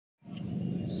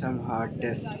some hard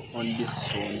test on this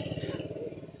phone.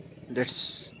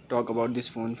 Let's talk about this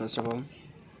phone first of all.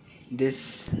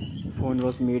 This phone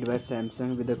was made by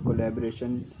Samsung with a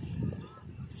collaboration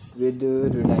with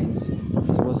Reliance.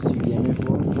 This was CDMA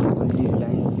phone. Only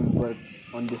Reliance SIM worked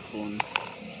on this phone.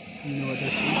 No other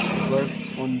SIM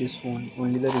works on this phone.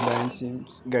 Only the Reliance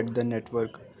SIMs get the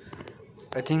network.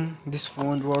 I think this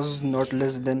phone was not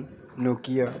less than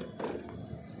Nokia.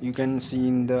 You can see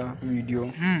in the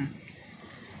video.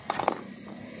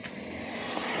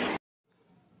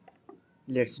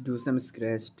 Let's do some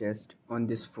scratch test on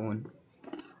this phone.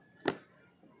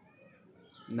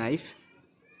 Knife,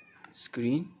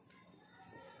 screen,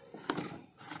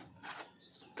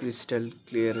 crystal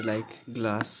clear like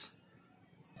glass.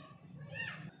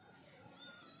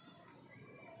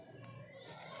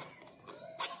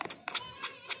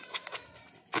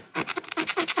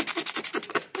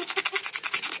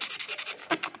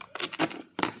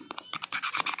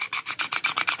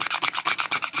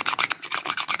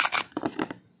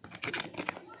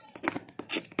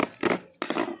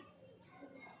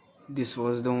 This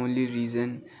was the only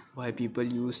reason why people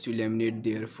used to laminate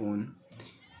their phone.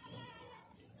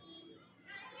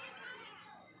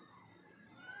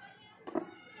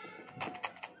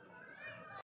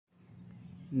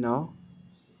 Now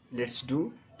let's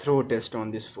do throw test on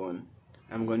this phone.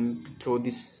 I'm going to throw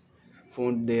this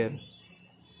phone there.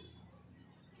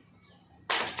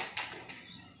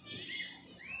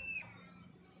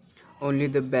 Only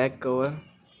the back cover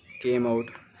came out.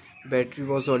 Battery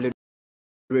was already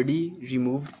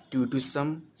removed due to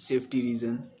some safety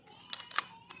reason.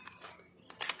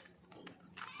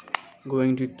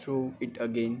 Going to throw it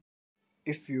again.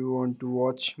 If you want to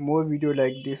watch more video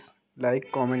like this, like,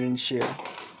 comment and share.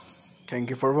 Thank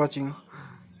you for watching.